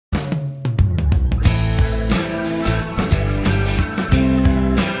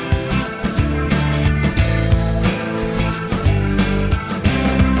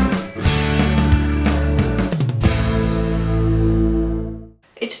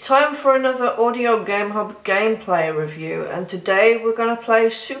It's time for another Audio Game Hub gameplay review, and today we're going to play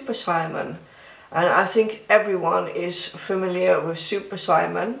Super Simon. And I think everyone is familiar with Super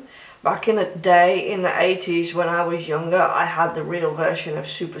Simon. Back in the day, in the 80s, when I was younger, I had the real version of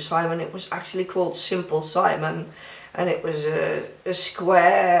Super Simon. It was actually called Simple Simon, and it was a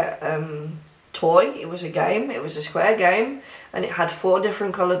square toy. It was a game, it was a square game, and it had 4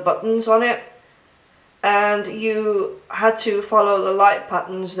 different coloured buttons on it. And you had to follow the light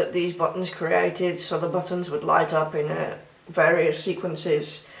patterns that these buttons created, so the buttons would light up in various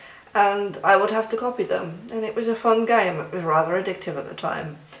sequences, and I would have to copy them, and it was a fun game. It was rather addictive at the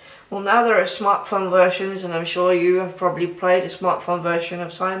time. Well, now there are smartphone versions, and I'm sure you have probably played a smartphone version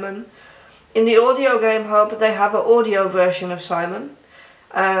of Simon. In the Audio Game Hub they have an audio version of Simon,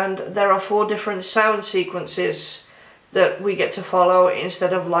 and there are 4 different sound sequences that we get to follow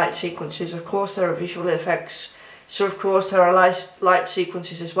instead of light sequences. Of course there are visual effects, so of course there are light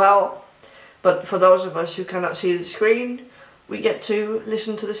sequences as well, but for those of us who cannot see the screen, we get to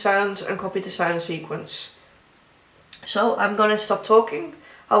listen to the sounds and copy the sound sequence. So I'm going to stop talking,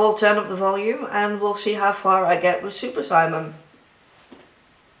 I will turn up the volume, and we'll see how far I get with Super Simon.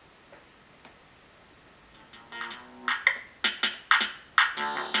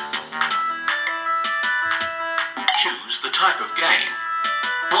 Choose the type of game.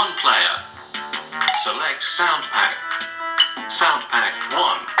 1 player. Select Sound Pack. Sound Pack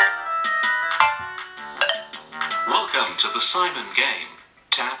 1. Welcome to the Simon game.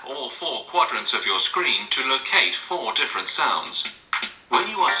 Tap all 4 quadrants of your screen to locate 4 different sounds. When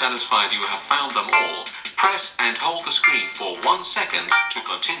you are satisfied you have found them all, press and hold the screen for 1 second to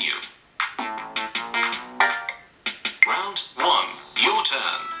continue. Round 1. Your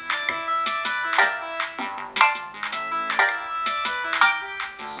turn.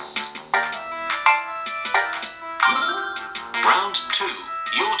 Round 2,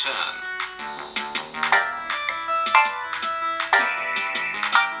 your turn.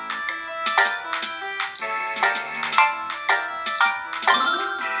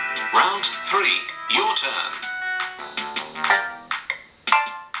 Round 3, your turn.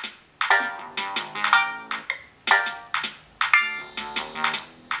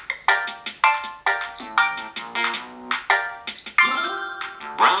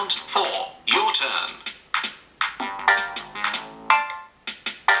 Round 4, your turn.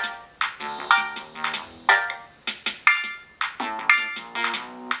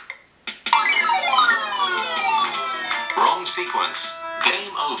 Wrong sequence.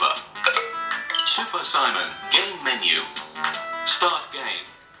 Game over. Super Simon, game menu. Start game.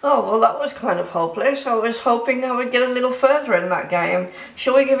 Oh, well, that was kind of hopeless. I was hoping I would get a little further in that game.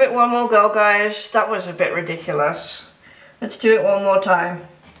 Shall we give it one more go, guys? That was a bit ridiculous. Let's do it one more time.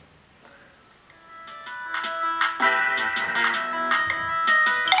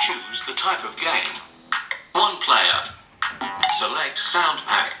 Choose the type of game. 1 player. Select Sound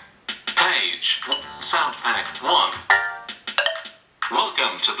Pack. Page. Sound Pack 1.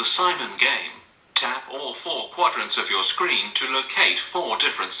 Welcome to the Simon game. Tap all 4 quadrants of your screen to locate 4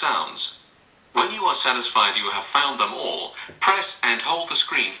 different sounds. When you are satisfied you have found them all, press and hold the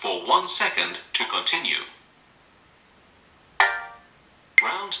screen for 1 second to continue.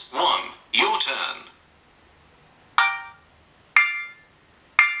 Round 1, your turn.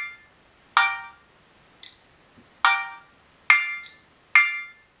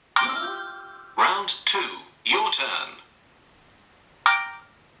 Round 2, your turn.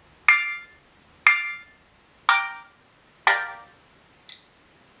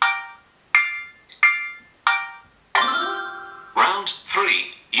 Round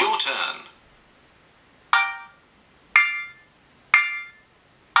 3, your turn.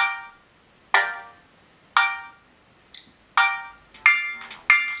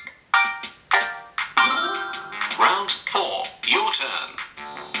 Round 4, your turn.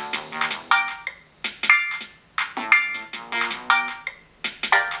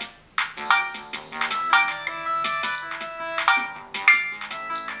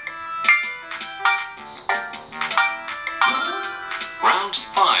 Round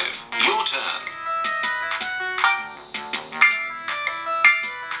 5, your turn.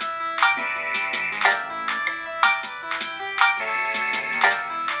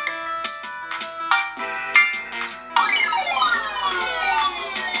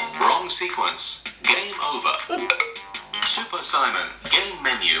 Wrong sequence. Game over. Super Simon, game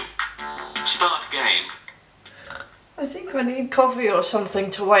menu. Start game. I think I need coffee or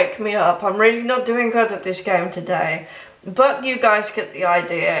something to wake me up. I'm really not doing good at this game today. But you guys get the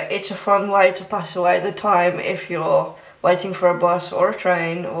idea. It's a fun way to pass away the time if you're waiting for a bus or a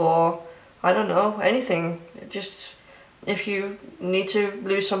train or, I don't know, anything. Just if you need to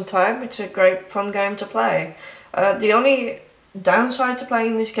lose some time, it's a great fun game to play. The only downside to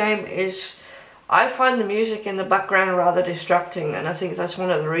playing this game is I find the music in the background rather distracting, and I think that's one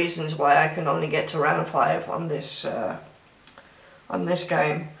of the reasons why I can only get to round 5 on this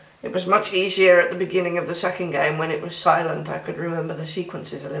game. It was much easier at the beginning of the second game when it was silent. I could remember the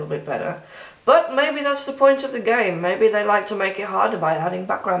sequences a little bit better. But maybe that's the point of the game. Maybe they like to make it harder by adding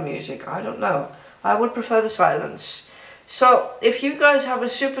background music. I don't know. I would prefer the silence. So, if you guys have a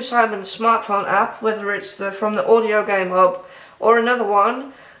Super Simon smartphone app, whether it's from the Audio Game Hub or another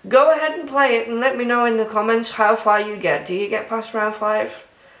one, go ahead and play it and let me know in the comments how far you get. Do you get past round 5?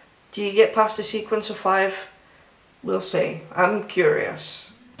 Do you get past the sequence of 5? We'll see. I'm curious.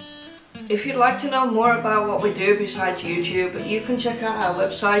 If you'd like to know more about what we do besides YouTube, you can check out our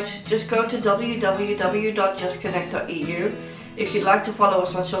website. Just go to www.JustConnect.eu. If you'd like to follow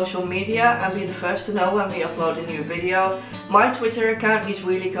us on social media and be the first to know when we upload a new video, my Twitter account is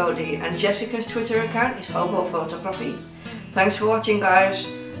WheelieCody and Jessica's Twitter account is Hobo Photography. Thanks for watching,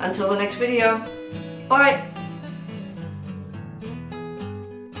 guys. Until the next video. Bye!